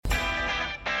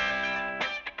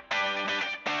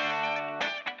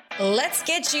Let's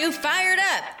get you fired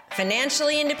up.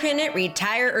 Financially independent,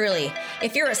 retire early.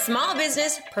 If you're a small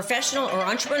business, professional, or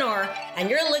entrepreneur,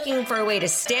 and you're looking for a way to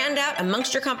stand out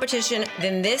amongst your competition,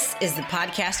 then this is the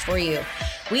podcast for you.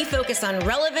 We focus on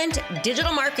relevant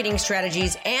digital marketing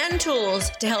strategies and tools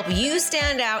to help you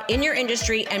stand out in your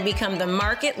industry and become the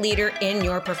market leader in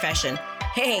your profession.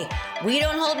 Hey, we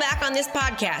don't hold back on this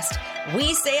podcast.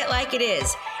 We say it like it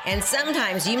is. And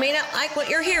sometimes you may not like what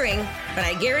you're hearing, but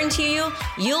I guarantee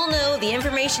you'll know the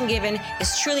information given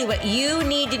is truly what you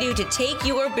need to do to take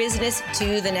your business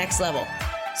to the next level.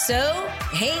 So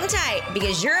hang tight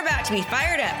because you're about to be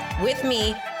fired up with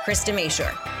me, Krista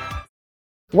Mashore.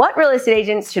 What real estate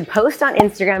agents should post on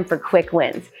Instagram for quick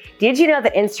wins? Did you know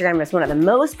that Instagram is one of the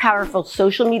most powerful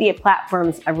social media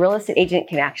platforms a real estate agent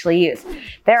can actually use?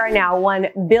 There are now 1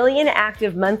 billion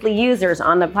active monthly users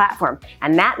on the platform,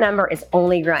 and that number is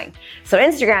only growing. So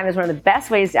Instagram is one of the best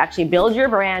ways to actually build your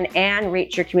brand and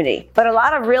reach your community. But a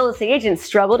lot of real estate agents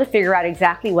struggle to figure out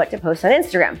exactly what to post on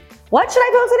Instagram. What should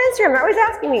I post on Instagram? They're always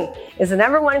asking me. Is the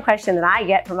number one question that I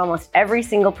get from almost every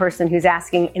single person who's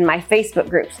asking in my Facebook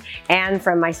groups and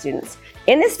from my students.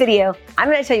 In this video, I'm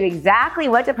going to tell you exactly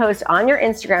what to post on your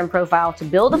Instagram profile to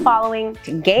build a following,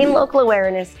 to gain local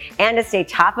awareness, and to stay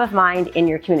top of mind in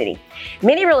your community.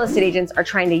 Many real estate agents are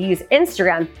trying to use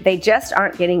Instagram, they just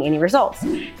aren't getting any results.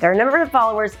 Their number of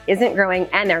followers isn't growing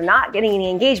and they're not getting any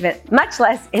engagement, much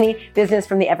less any business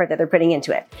from the effort that they're putting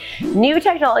into it. New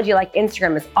technology like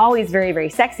Instagram is always very, very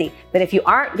sexy, but if you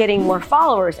aren't getting more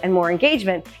followers and more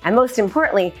engagement, and most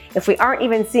importantly, if we aren't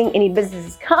even seeing any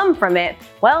businesses come from it,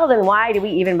 well, then why do we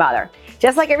even bother?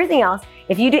 Just like everything else,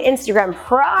 if you do Instagram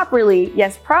properly,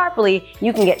 yes, properly,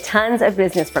 you can get tons of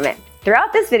business from it.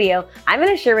 Throughout this video, I'm going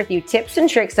to share with you tips and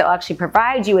tricks that will actually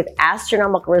provide you with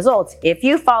astronomical results if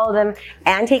you follow them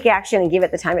and take action and give it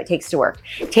the time it takes to work.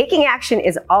 Taking action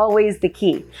is always the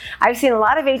key. I've seen a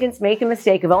lot of agents make the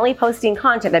mistake of only posting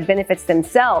content that benefits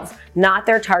themselves, not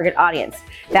their target audience.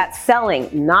 That's selling,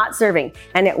 not serving,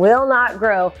 and it will not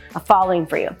grow a following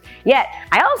for you. Yet,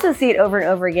 I also see it over and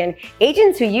over again,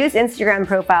 agents who use Instagram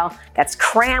profile that's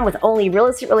crammed with only real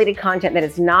estate related content that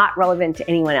is not relevant to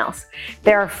anyone else.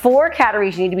 There are 4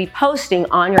 categories you need to be posting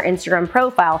on your Instagram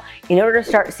profile in order to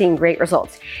start seeing great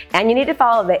results. And you need to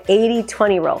follow the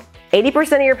 80-20 rule.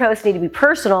 80% of your posts need to be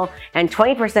personal and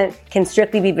 20% can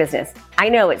strictly be business. I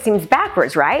know it seems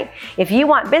backwards, right? If you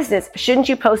want business, shouldn't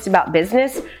you post about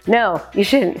business? No, you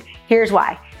shouldn't. Here's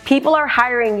why. People are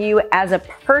hiring you as a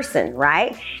person,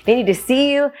 right? They need to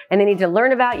see you and they need to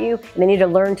learn about you and they need to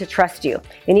learn to trust you.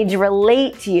 They need to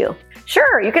relate to you.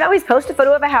 Sure, you can always post a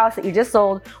photo of a house that you just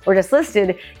sold or just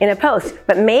listed in a post,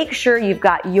 but make sure you've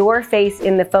got your face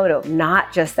in the photo,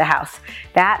 not just the house.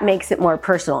 That makes it more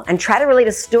personal, and try to relate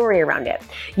a story around it.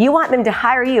 You want them to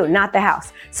hire you, not the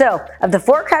house. So, of the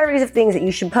 4 categories of things that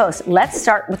you should post, let's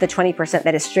start with the 20%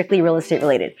 that is strictly real estate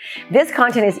related. This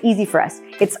content is easy for us.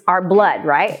 It's our blood,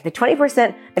 right? The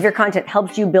 20% of your content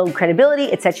helps you build credibility,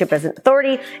 it sets you up as an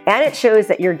authority, and it shows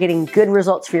that you're getting good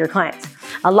results for your clients.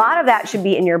 A lot of that should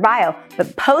be in your bio,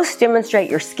 but posts demonstrate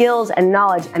your skills and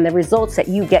knowledge and the results that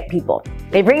you get people.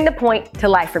 They bring the point to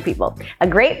life for people. A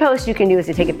great post you can do is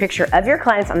to take a picture of your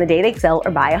clients on the day they sell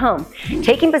or buy a home.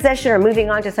 Taking possession or moving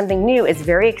on to something new is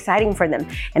very exciting for them,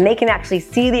 and they can actually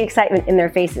see the excitement in their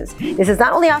faces. This is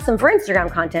not only awesome for Instagram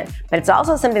content, but it's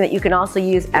also something that you can also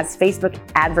use as Facebook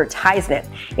advertisement.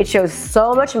 It shows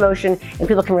so much emotion and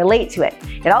people can relate to it.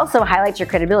 It also highlights your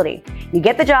credibility. You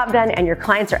get the job done and your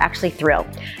clients are actually thrilled.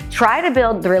 Try to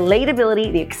build the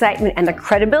relatability, the excitement, and the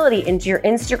credibility into your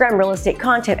Instagram real estate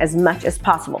content as much as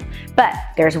possible. But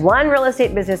there's one real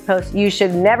estate business post you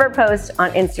should never post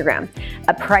on Instagram: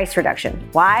 a price reduction.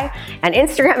 Why? An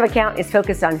Instagram account is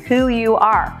focused on who you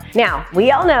are. Now,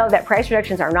 we all know that price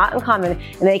reductions are not uncommon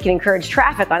and they can encourage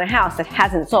traffic on a house that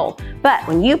hasn't sold. But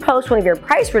when you post one of your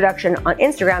price reduction on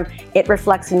Instagram, it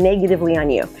reflects negatively on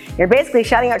you. You're basically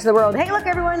shouting out to the world, hey, look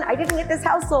everyone, I didn't get this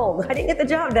house sold. I didn't get the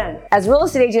job done. As real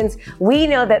estate agents, we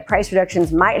know that price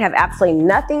reductions might have absolutely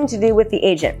nothing to do with the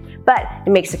agent, but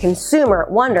it makes the consumer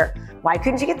wonder, why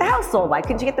couldn't you get the house sold? Why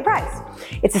couldn't you get the price?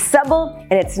 It's a subtle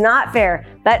and it's not fair,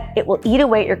 but it will eat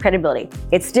away at your credibility.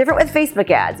 It's different with Facebook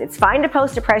ads. It's fine to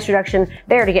post a price reduction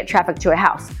there to get traffic to a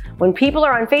house. When people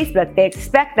are on Facebook, they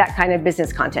expect that kind of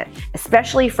business content,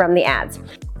 especially from the ads.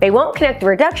 They won't connect the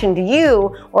reduction to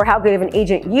you or how good of an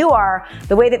agent you are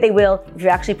the way that they will if you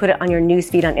actually put it on your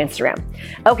newsfeed on Instagram.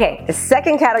 Okay, the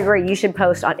second category you should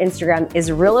post on Instagram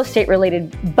is real estate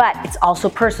related, but it's also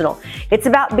personal. It's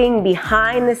about being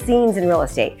behind the scenes in real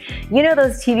estate. You know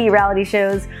those TV reality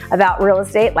shows about real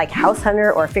estate like House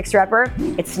Hunter or Fixer Upper?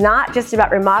 It's not just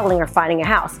about remodeling or finding a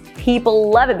house.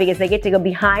 People love it because they get to go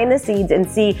behind the scenes and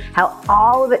see how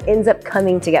all of it ends up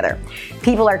coming together.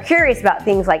 People are curious about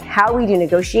things like how we do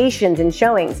negotiations and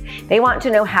showings. They want to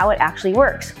know how it actually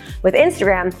works. With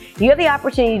Instagram, you have the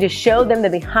opportunity to show them the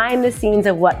behind the scenes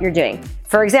of what you're doing.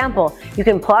 For example, you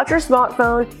can pull out your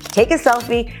smartphone, take a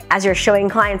selfie as you're showing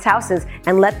clients' houses,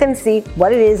 and let them see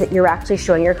what it is that you're actually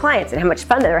showing your clients and how much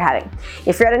fun that they're having.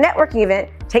 If you're at a networking event,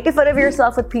 take a photo of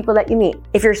yourself with people that you meet.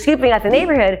 If you're scooping out the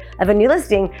neighborhood of a new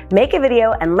listing, make a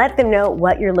video and let them know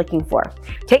what you're looking for.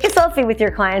 Take a selfie with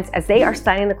your clients as they are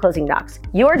signing the closing docs.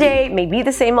 Your day may be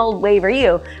the same old way for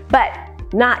you, but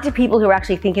not to people who are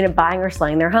actually thinking of buying or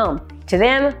selling their home. To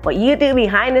them, what you do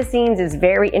behind the scenes is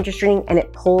very interesting and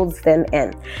it pulls them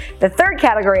in. The third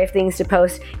category of things to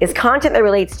post is content that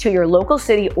relates to your local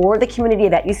city or the community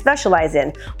that you specialize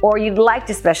in or you'd like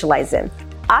to specialize in.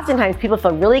 Oftentimes, people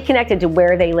feel really connected to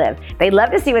where they live. They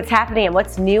love to see what's happening and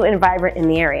what's new and vibrant in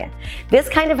the area. This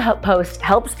kind of post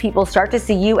helps people start to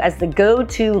see you as the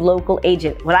go-to local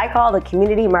agent, what I call the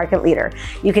community market leader.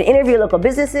 You can interview local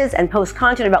businesses and post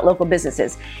content about local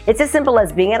businesses. It's as simple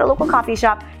as being at a local coffee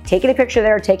shop, taking a picture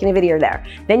there, taking a video there.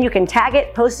 Then you can tag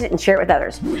it, post it, and share it with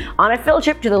others. On a field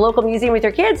trip to the local museum with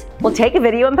your kids, we'll take a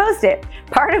video and post it.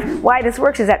 Part of why this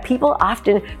works is that people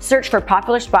often search for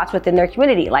popular spots within their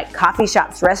community, like coffee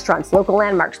shops, restaurants, local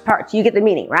landmarks, parks. You get the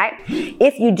meaning, right?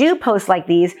 If you do posts like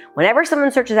these, whenever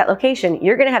someone searches that location,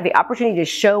 you're going to have the opportunity to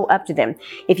show up to them.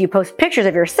 If you post pictures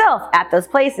of yourself at those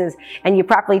places and you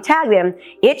properly tag them,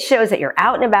 it shows that you're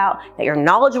out and about, that you're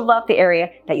knowledgeable about the area,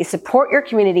 that you support your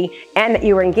community, and that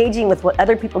you are engaging with what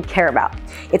other people care about.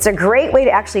 It's a great way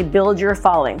to actually build your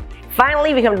following.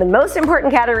 Finally, we come to the most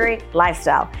important category,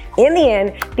 lifestyle. In the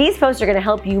end, these posts are going to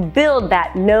help you build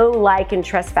that know, like, and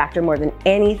trust factor more than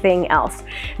anything else.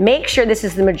 Make sure this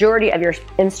is the majority of your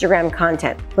Instagram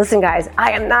content. Listen, guys,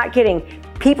 I am not kidding.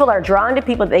 People are drawn to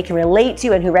people that they can relate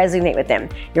to and who resonate with them.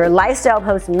 Your lifestyle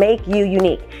posts make you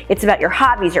unique. It's about your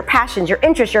hobbies, your passions, your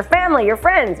interests, your family, your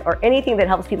friends, or anything that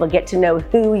helps people get to know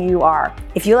who you are.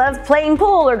 If you love playing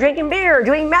pool or drinking beer or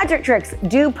doing magic tricks,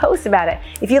 do posts about it.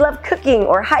 If you love cooking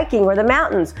or hiking or the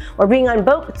mountains or being on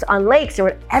boats, on lakes, or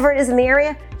whatever it is in the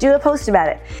area, do a post about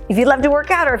it. If you love to work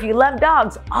out or if you love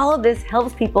dogs, all of this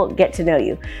helps people get to know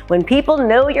you. When people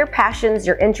know your passions,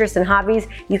 your interests, and hobbies,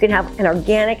 you can have an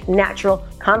organic, natural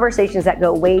conversations that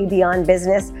go way beyond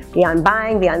business, beyond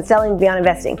buying, beyond selling, beyond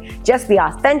investing. Just be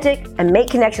authentic and make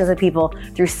connections with people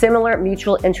through similar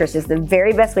mutual interests is the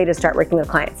very best way to start working with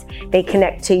clients. They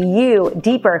connect to you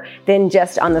deeper than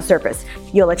just on the surface.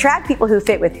 You'll attract people who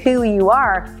fit with who you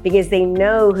are because they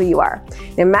know who you are.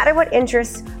 No matter what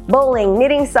interests, bowling,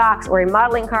 knitting socks, or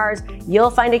remodeling cars,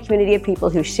 you'll find a community of people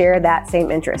who share that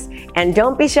same interest. And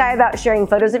don't be shy about sharing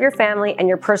photos of your family and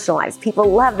your personal lives. People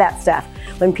love that stuff.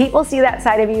 When people see that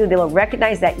side of you, they will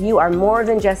recognize that you are more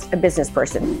than just a business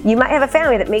person. You might have a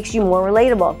family that makes you more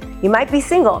relatable. You might be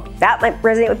single. That might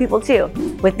resonate with people too.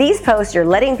 With these posts, you're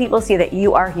letting people see that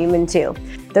you are human too.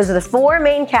 Those are the 4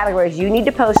 main categories you need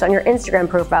to post on your Instagram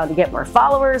profile to get more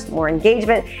followers, more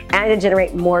engagement, and to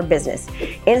generate more business.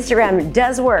 Instagram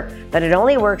does work, but it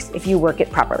only works if you work it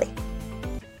properly.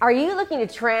 Are you looking to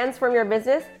transform your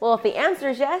business? Well, if the answer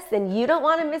is yes, then you don't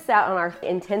want to miss out on our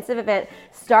intensive event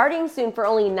starting soon for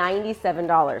only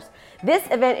 $97. This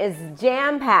event is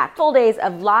jam-packed, full days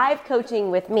of live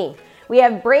coaching with me. We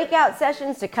have breakout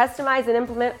sessions to customize and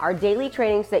implement our daily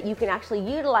trainings so that you can actually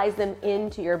utilize them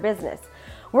into your business.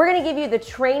 We're going to give you the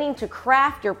training to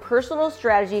craft your personal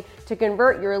strategy to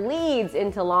convert your leads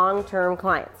into long-term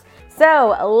clients.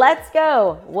 So let's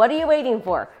go. What are you waiting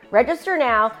for? Register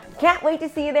now. Can't wait to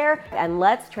see you there, and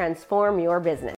let's transform your business.